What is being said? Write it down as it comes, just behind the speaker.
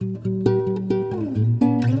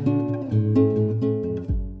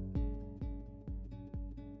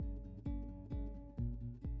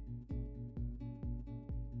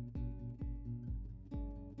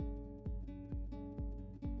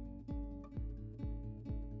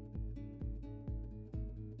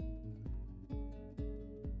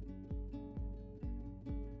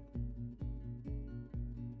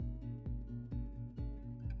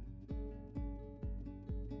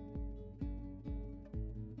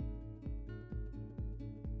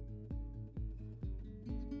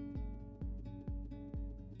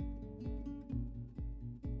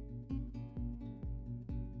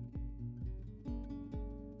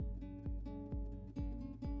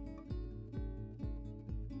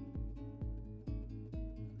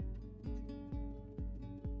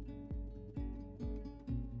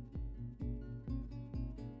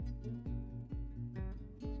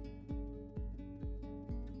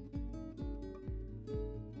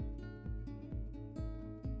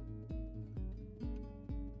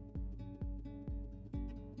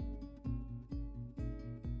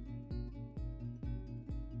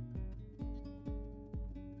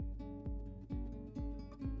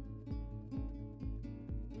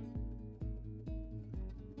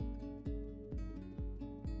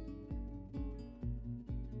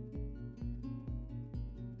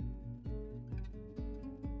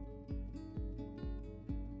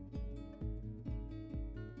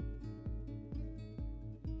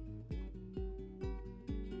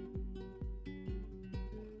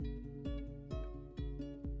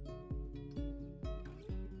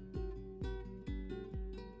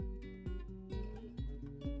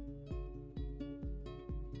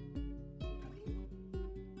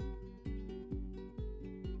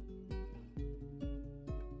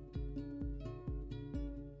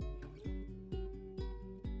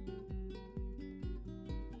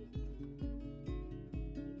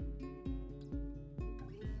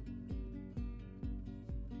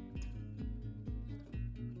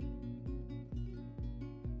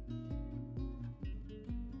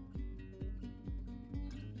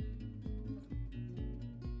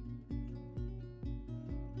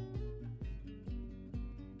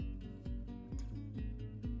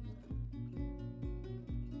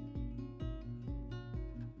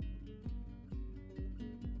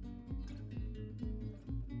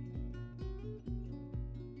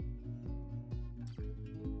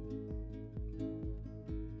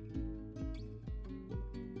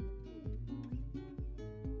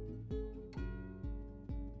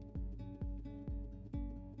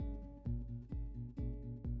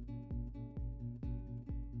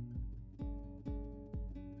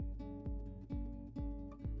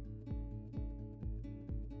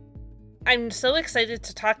I'm so excited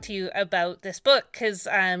to talk to you about this book because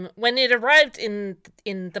when it arrived in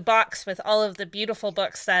the box with all of the beautiful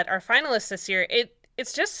books that are finalists this year,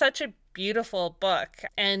 it's just such a beautiful book,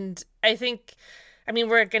 and I mean,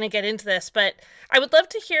 we're going to get into this, but I would love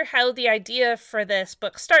to hear how the idea for this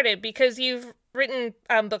book started because you've written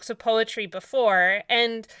books of poetry before,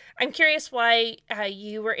 and I'm curious why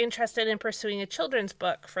you were interested in pursuing a children's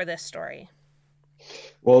book for this story.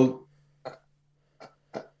 Well,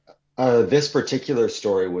 this particular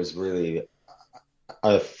story was really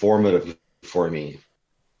formative for me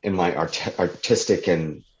in my artistic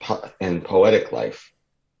and poetic life.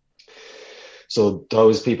 So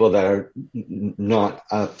those people that are not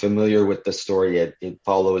familiar with the story, it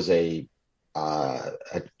follows it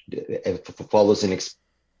follows an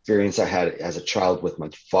experience I had as a child with my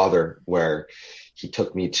father, where he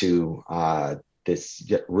took me to this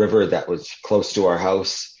river that was close to our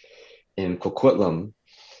house in Coquitlam,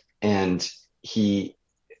 and he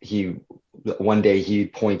one day he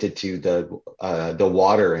pointed to the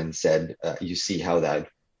water and said, "You see how that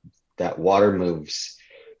water moves?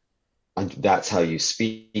 And that's how you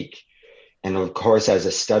speak." And of course, as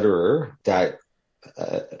a stutterer, that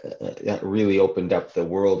really opened up the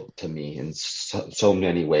world to me in so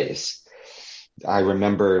many ways. I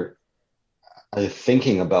remember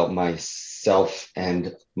thinking about myself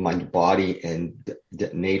and my body and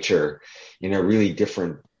nature in a really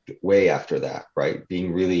different way after that, right?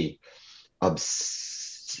 Being really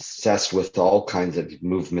obsessed with all kinds of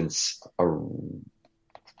movements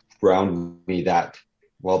around me that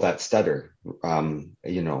stutter,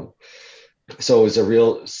 you know. So it was a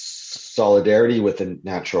real solidarity with the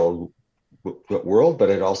natural world, but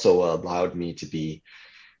it also allowed me to be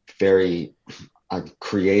very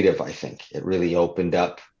creative. I think it really opened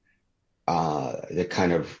up the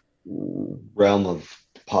kind of realm of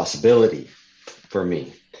possibility for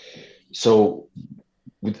me. So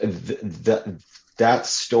that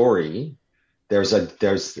story, there's a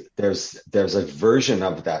version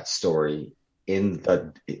of that story in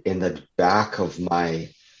the back of my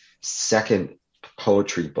second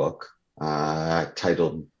poetry book,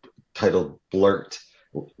 titled Blurt,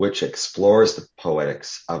 which explores the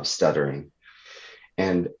poetics of stuttering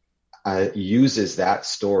and uses that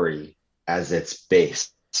story as its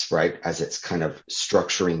base, right? As its kind of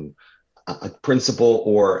structuring a principle,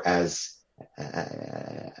 or as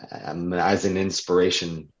an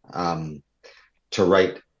inspiration to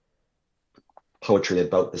write poetry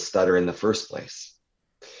about the stutter in the first place.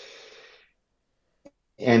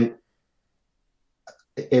 And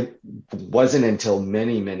it wasn't until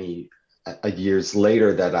many years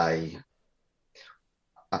later that I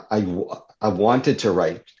I wanted to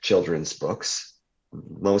write children's books,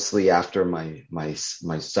 mostly after my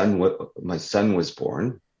son was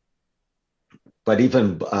born. But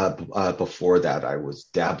even before that, I was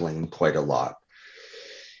dabbling quite a lot,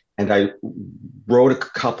 and I wrote a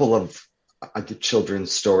couple of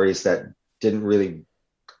children's stories that didn't really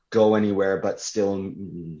go anywhere, but still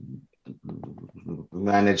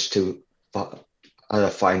managed to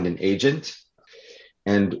find an agent.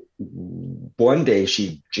 And one day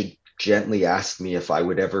she gently asked me if I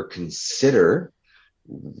would ever consider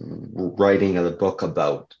writing a book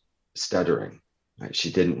about stuttering. Right?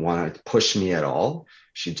 She didn't want to push me at all.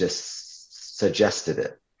 She just suggested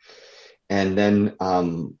it. And then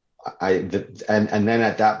and then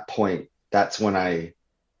at that point, that's when I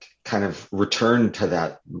kind of returned to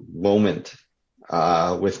that moment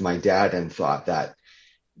with my dad and thought that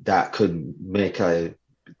that could make a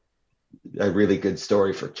really good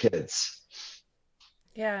story for kids.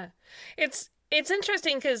 Yeah. It's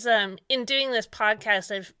interesting because in doing this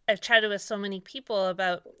podcast I've chatted with so many people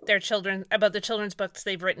about their children about the children's books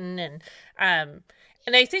they've written and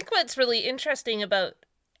I think what's really interesting about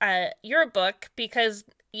your book, because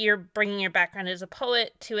you're bringing your background as a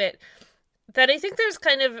poet to it, that I think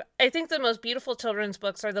the most beautiful children's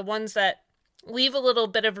books are the ones that leave a little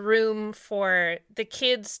bit of room for the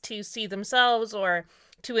kids to see themselves or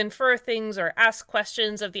to infer things or ask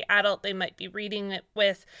questions of the adult they might be reading it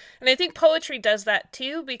with. And I think poetry does that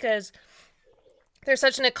too because there's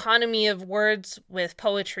such an economy of words with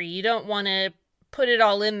poetry. You don't want to put it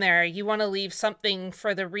all in there. You want to leave something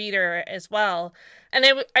for the reader as well. And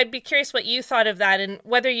I'd be curious what you thought of that and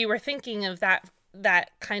whether you were thinking of that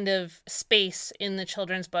kind of space in the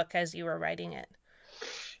children's book as you were writing it.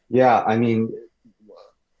 Yeah, I mean,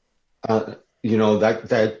 uh,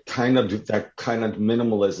 that kind of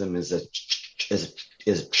minimalism is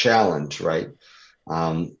a challenge, right?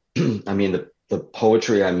 I mean, the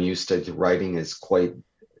poetry I'm used to writing is quite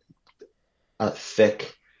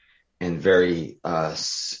thick and very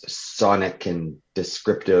sonic and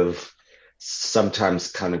descriptive.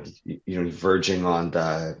 sometimes kind of, verging on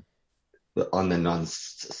the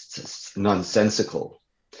nonsensical.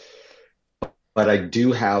 But I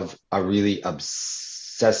do have a really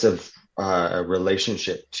obsessive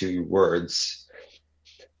relationship to words,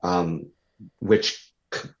 um, which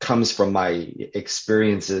comes from my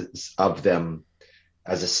experiences of them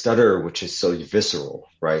as a stutterer, which is so visceral,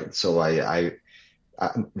 right? So I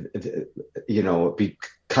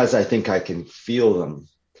because I think I can feel them,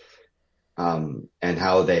 and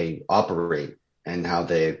how they operate and how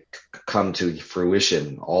they come to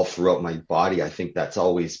fruition all throughout my body. I think that's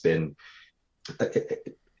always been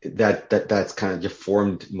that's kind of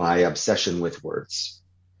formed my obsession with words.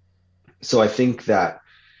 So I think that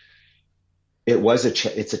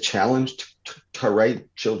it's a challenge to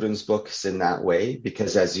write children's books in that way,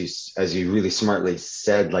 because as you really smartly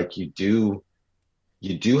said, like you do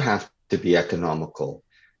have to be economical,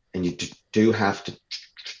 and you do have to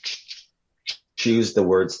choose the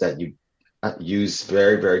words that you use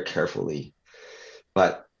very, very carefully.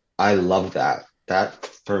 But I love that. That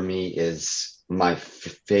for me is my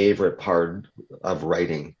favorite part of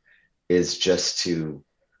writing, is just to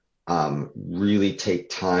really take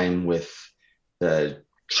time with the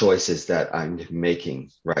choices that I'm making,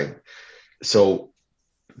 right? So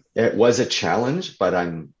it was a challenge, but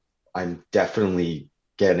I'm definitely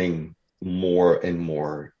getting more and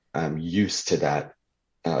more used to that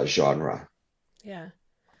genre. Yeah.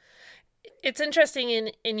 It's interesting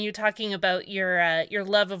in you talking about your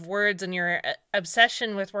love of words and your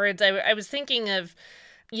obsession with words. I was thinking of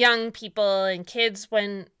young people and kids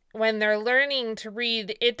when they're learning to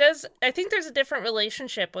read. It does, I think there's a different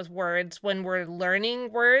relationship with words when we're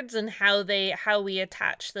learning words, and how we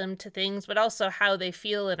attach them to things, but also how they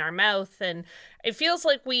feel in our mouth. And it feels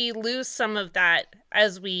like we lose some of that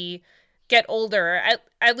as we get older.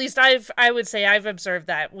 At least I would say I've observed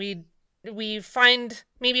that we find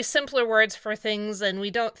maybe simpler words for things, and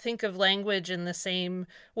we don't think of language in the same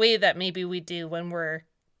way that maybe we do when we're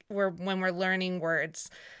learning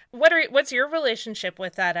words. What's your relationship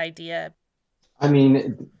with that idea? I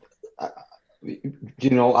mean,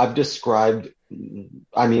 I've described,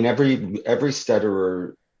 I mean, every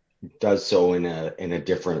stutterer does so in a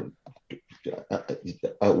different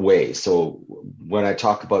way. So when I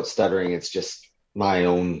talk about stuttering, it's just my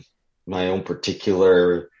own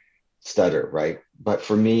particular stutter, right? But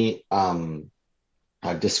for me,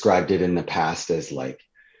 I've described it in the past as like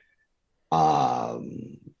a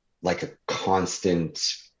constant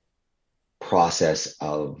process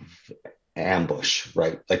of ambush,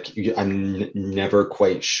 right? Like I'm never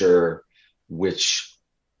quite sure which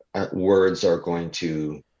words are going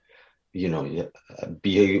to,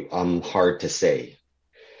 be hard to say.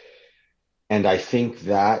 And I think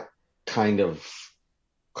that kind of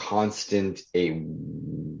constant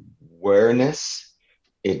awareness,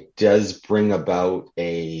 it does bring about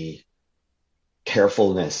a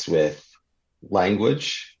carefulness with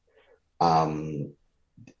language, um,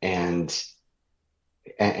 and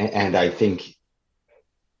and I think,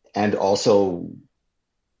 and also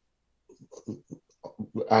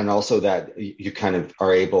that you kind of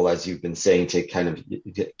are able, as you've been saying, to kind of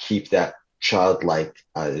keep that childlike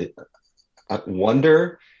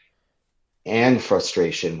wonder and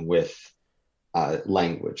frustration with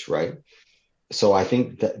language, right? So I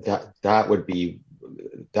think that would be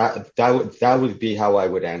that would be how I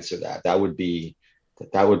would answer that. That would be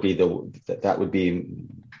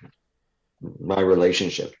my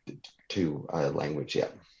relationship to language. Yeah.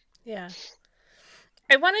 Yeah.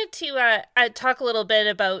 I wanted to talk a little bit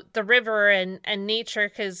about the river and nature,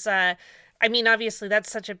 because I mean, obviously,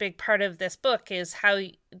 that's such a big part of this book, is how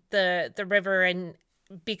the river and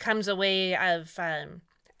becomes a way of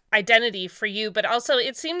identity for you. But also,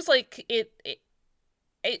 it seems like it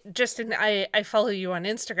just in, I follow you on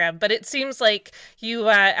Instagram, but it seems like you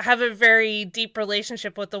have a very deep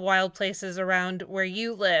relationship with the wild places around where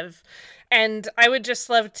you live. And I would just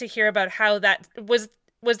love to hear about how that was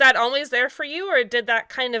that always there for you, or did that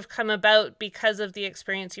kind of come about because of the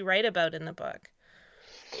experience you write about in the book?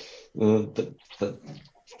 The,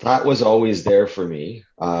 that was always there for me.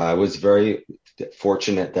 I was very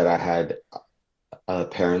fortunate that I had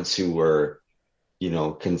parents who were,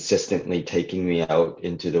 consistently taking me out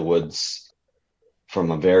into the woods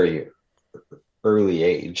from a very early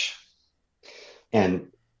age.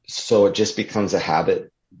 And so it just becomes a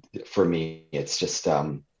habit for me. It's just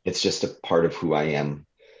a part of who I am,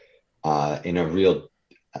 in a real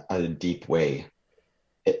a deep way.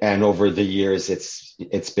 And over the years,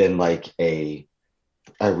 it's been like a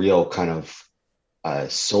real kind of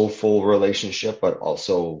soulful relationship, but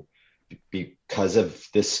also because of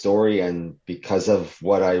this story and because of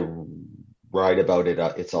what I write about it.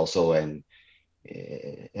 It's also an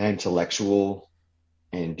intellectual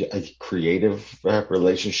and a creative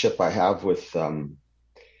relationship I have with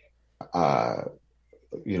uh,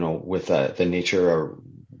 with the nature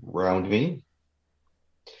around me.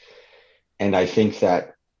 And I think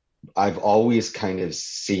that I've always kind of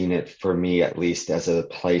seen it, for me at least, as a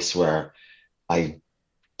place where I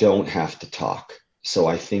don't have to talk. So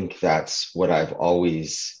I think that's what I've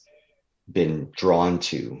always been drawn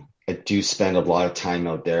to. I do spend a lot of time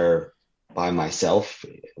out there by myself.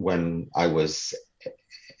 When I was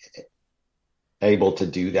able to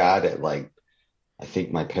do that at, like, I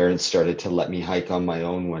think my parents started to let me hike on my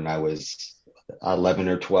own when I was 11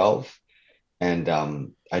 or 12. And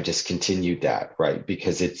I just continued that, right?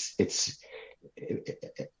 Because it's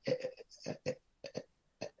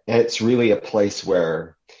really a place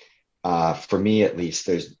where, for me at least,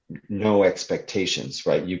 there's no expectations,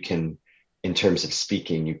 right? You can, in terms of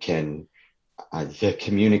speaking, you can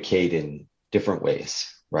communicate in different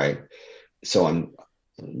ways, right? So I'm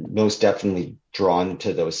most definitely drawn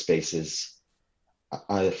to those spaces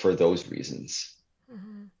for those reasons.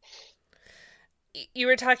 Mm-hmm. You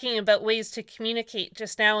were talking about ways to communicate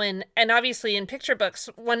just now, and obviously in picture books,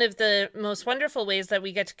 one of the most wonderful ways that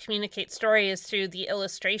we get to communicate story is through the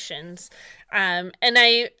illustrations. And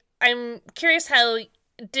I'm curious, how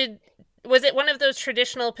did was it one of those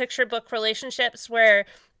traditional picture book relationships where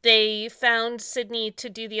they found Sydney to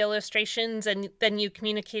do the illustrations and then you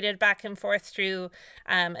communicated back and forth through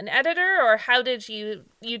an editor, or how did you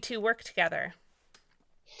two work together?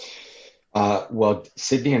 Well,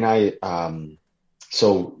 Sydney and I,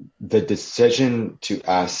 so the decision to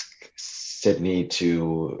ask Sydney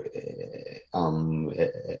to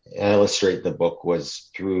illustrate the book was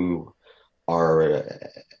through our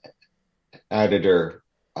editor,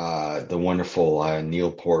 the wonderful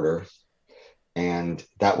Neil Porter, and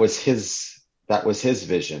that was his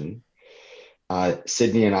vision.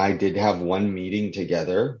 Sydney and I did have one meeting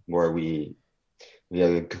together where we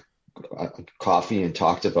had coffee and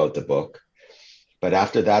talked about the book. But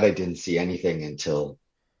after that, I didn't see anything until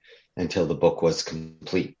the book was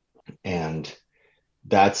complete. And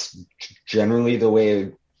that's generally the way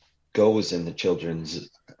it goes in the children's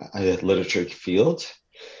literature field.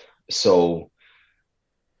 So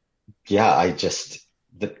yeah, I just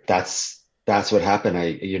that's what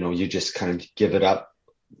happened. You just kind of give it up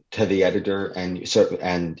to the editor and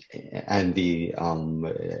the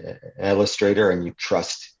illustrator, and you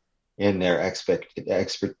trust in their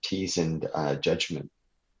expertise and judgment.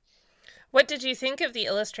 What did you think of the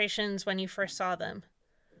illustrations when you first saw them?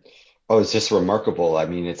 Oh, it's just remarkable. I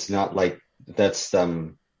mean, it's not like that's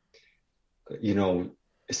you know,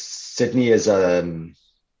 Sydney is I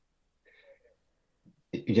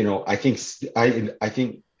think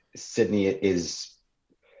Sydney is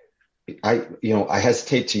I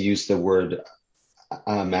hesitate to use the word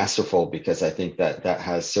masterful, because I think that that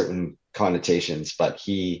has certain connotations, but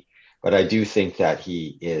I do think that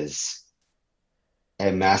he is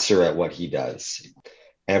a master at what he does.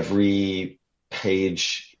 Every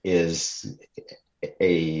page is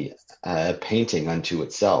a painting unto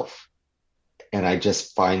itself. And I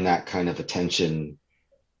just find that kind of attention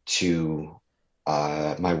to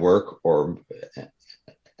my work, or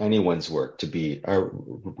anyone's work, to be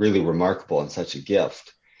really remarkable and such a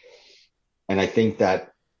gift. And I think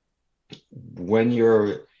that when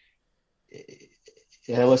you're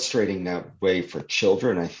illustrating that way for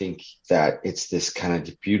children, I think that it's this kind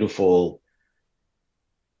of beautiful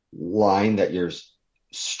line that you're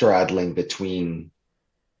straddling between,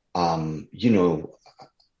 you know,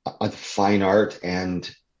 fine art and,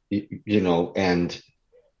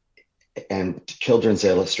 and children's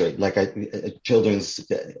illustrate, like children's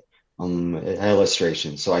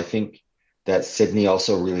illustration. So I think that Sydney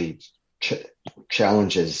also really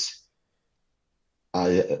challenges,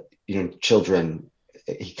 children.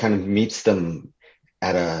 He kind of meets them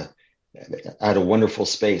at a wonderful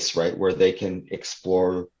space, right, where they can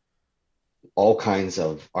explore all kinds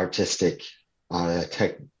of artistic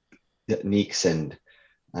techniques and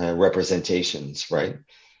representations, right?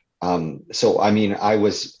 So I mean, I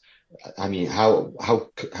was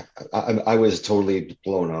totally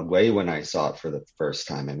blown away when I saw it for the first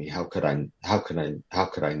time. I mean, how could I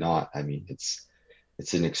not? I mean,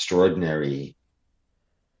 it's an extraordinary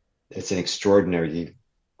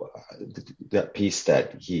that piece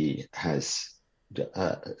that he has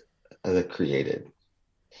uh, created.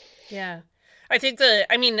 Yeah.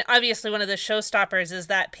 I mean, obviously one of the showstoppers is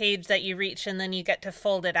that page that you reach and then you get to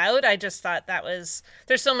fold it out. I just thought there's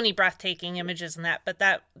so many breathtaking images in that, but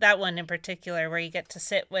that one in particular where you get to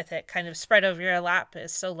sit with it kind of spread over your lap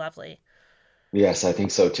is so lovely. Yes, I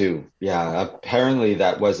think so too. Yeah, apparently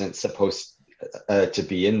that wasn't supposed to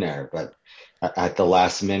be in there, but at the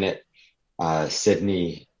last minute,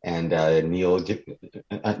 Sydney and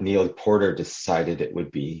Neil Porter decided it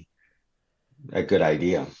would be a good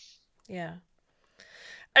idea. Yeah.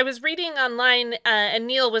 I was reading online, and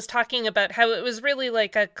Neil was talking about how it was really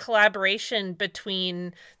like a collaboration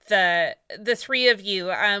between the three of you.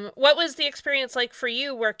 What was the experience like for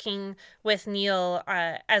you working with Neil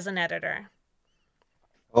as an editor?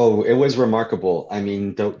 Oh, it was remarkable. I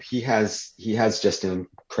mean, he has just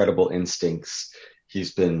incredible instincts.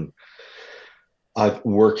 He's been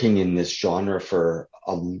working in this genre for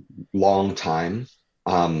a long time,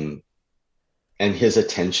 um, and his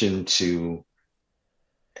attention to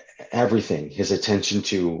everything, his attention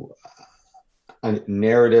to a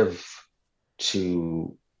narrative,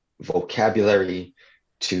 to vocabulary,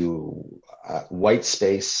 to white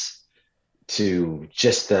space, to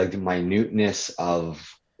just the minuteness of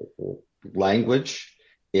language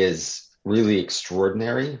is really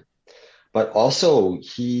extraordinary. But also,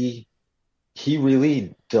 he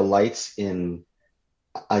really delights in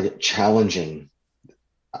challenging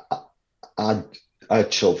uh,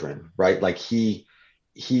 children, right? Like the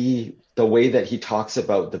way that he talks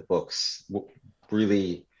about the books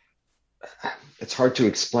really, it's hard to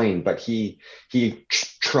explain, but he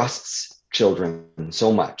trusts children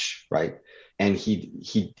so much, right? And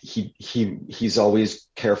he's always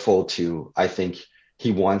careful to, I think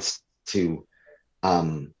he wants to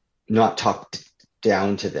um, not talk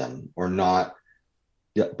down to them or not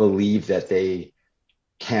believe that they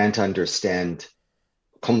can't understand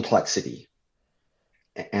complexity.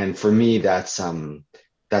 And for me, that's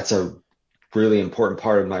a really important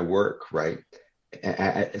part of my work, right?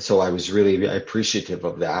 So I was really appreciative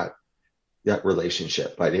of that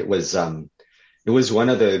relationship. But it was the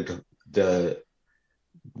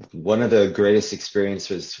one of the greatest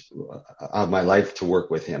experiences of my life to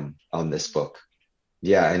work with him on this book.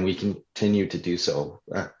 Yeah, and we continue to do so,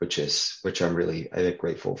 which I'm really, I think,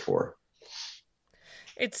 grateful for.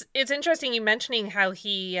 It's interesting you mentioning how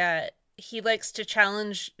he likes to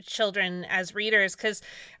challenge children as readers because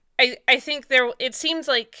I think there it seems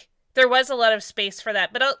like there was a lot of space for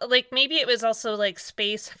that, but like maybe it was also like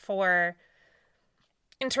space for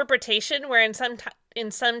interpretation where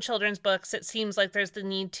in some children's books it seems like there's the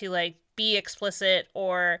need to like be explicit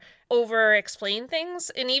or over explain things,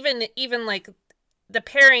 and even like the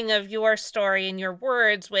pairing of your story and your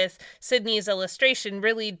words with Sydney's illustration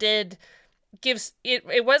really did gives it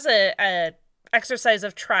it was a exercise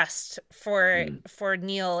of trust Mm. for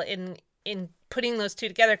Neil in putting those two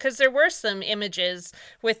together because there were some images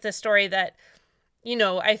with the story that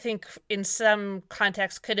I think in some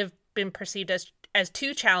contexts could have been perceived as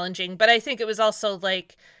too challenging, but I think it was also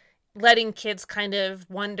like letting kids kind of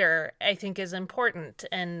wonder, I think is important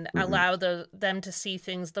and Mhm. allow them to see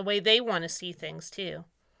things the way they want to see things too.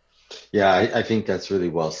 Yeah, I think that's really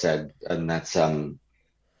well said, and that's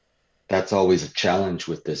always a challenge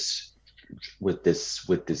with this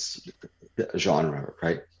genre,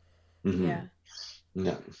 right? Hmm. Yeah.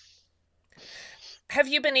 Yeah. Have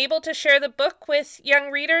you been able to share the book with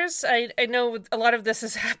young readers? I know a lot of this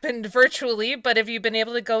has happened virtually, but have you been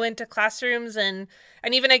able to go into classrooms and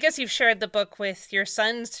even I guess you've shared the book with your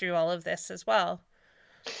sons through all of this as well?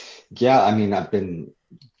 Yeah, I mean, I've been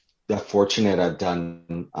fortunate. I've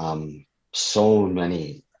done so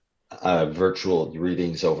many virtual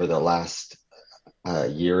readings over the last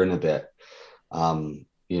year and a bit.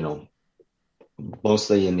 You know,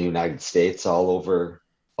 mostly in the United States, all over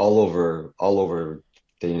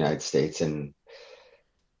the United States, and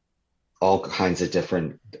all kinds of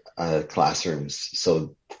different classrooms.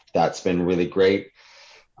 So that's been really great.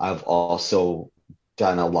 I've also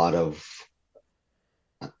done a lot of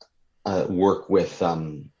work with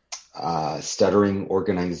stuttering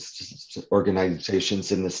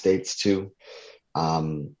organizations in the States too,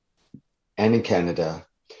 um, and in Canada.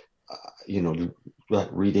 You know,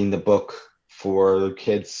 reading the book for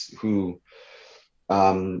kids who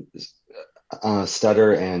um,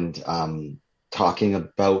 stutter and talking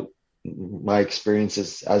about my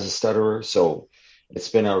experiences as a stutterer. So it's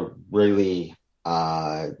been a really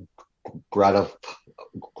gratif-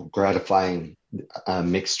 gratifying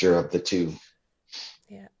mixture of the two.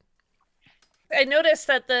 Yeah. I noticed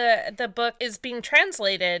that the book is being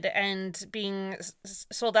translated and being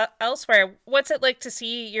sold out elsewhere. What's it like to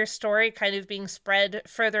see your story kind of being spread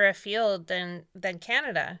further afield than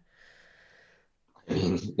Canada? I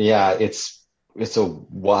mean, yeah, it's a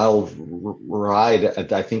wild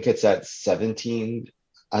ride. I think it's at 17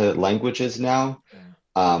 languages now.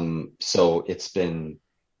 So it's been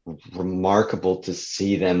remarkable to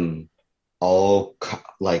see them.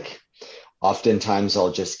 like oftentimes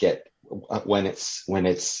I'll just get when it's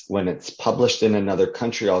published in another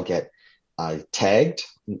country, I'll get tagged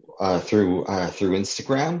through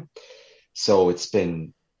Instagram. So it's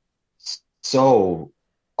been so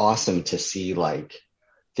awesome to see, like,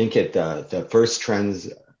 I think the first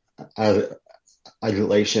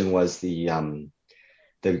translation was the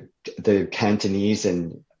Cantonese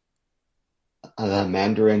and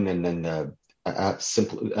Mandarin, and then the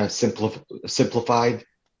simplified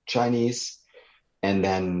Chinese, and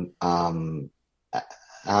then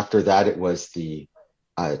after that it was the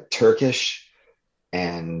Turkish,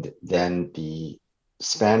 and then the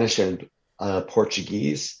Spanish and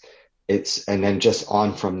Portuguese. And then just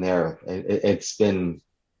on from there. It's been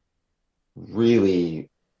really,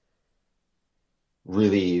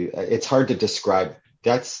 really. It's hard to describe.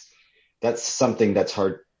 That's something that's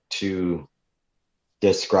hard to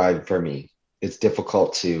describe for me. It's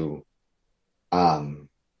difficult to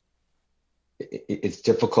it's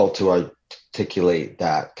difficult to articulate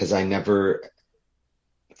that, because I never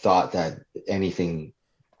thought that anything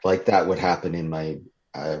like that would happen in my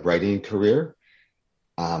writing career.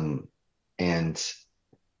 And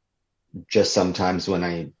just sometimes when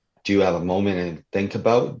I do have a moment and think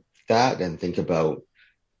about that, and think about,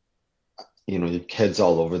 kids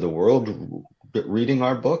all over the world reading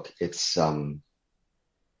our book, it's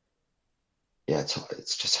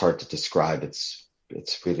it's just hard to describe. It's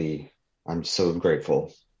really, I'm so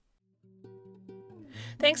grateful.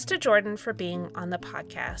 Thanks to Jordan for being on the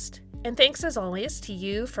podcast. And thanks as always to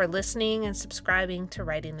you for listening and subscribing to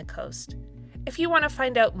Writing the Coast. If you want to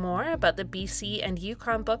find out more about the BC and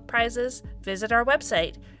Yukon Book Prizes, visit our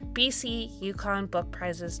website,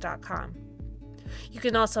 bcyukonbookprizes.com. You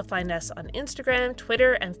can also find us on Instagram,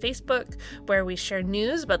 Twitter, and Facebook, where we share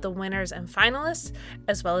news about the winners and finalists,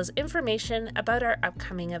 as well as information about our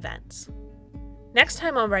upcoming events. Next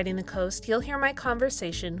time on Writing the Coast, you'll hear my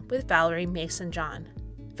conversation with Valerie Mason-John.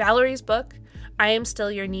 Valerie's book, I Am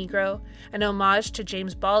Still Your Negro, an homage to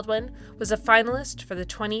James Baldwin, was a finalist for the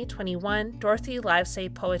 2021 Dorothy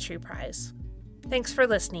Livesay Poetry Prize. Thanks for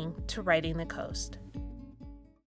listening to Writing the Coast.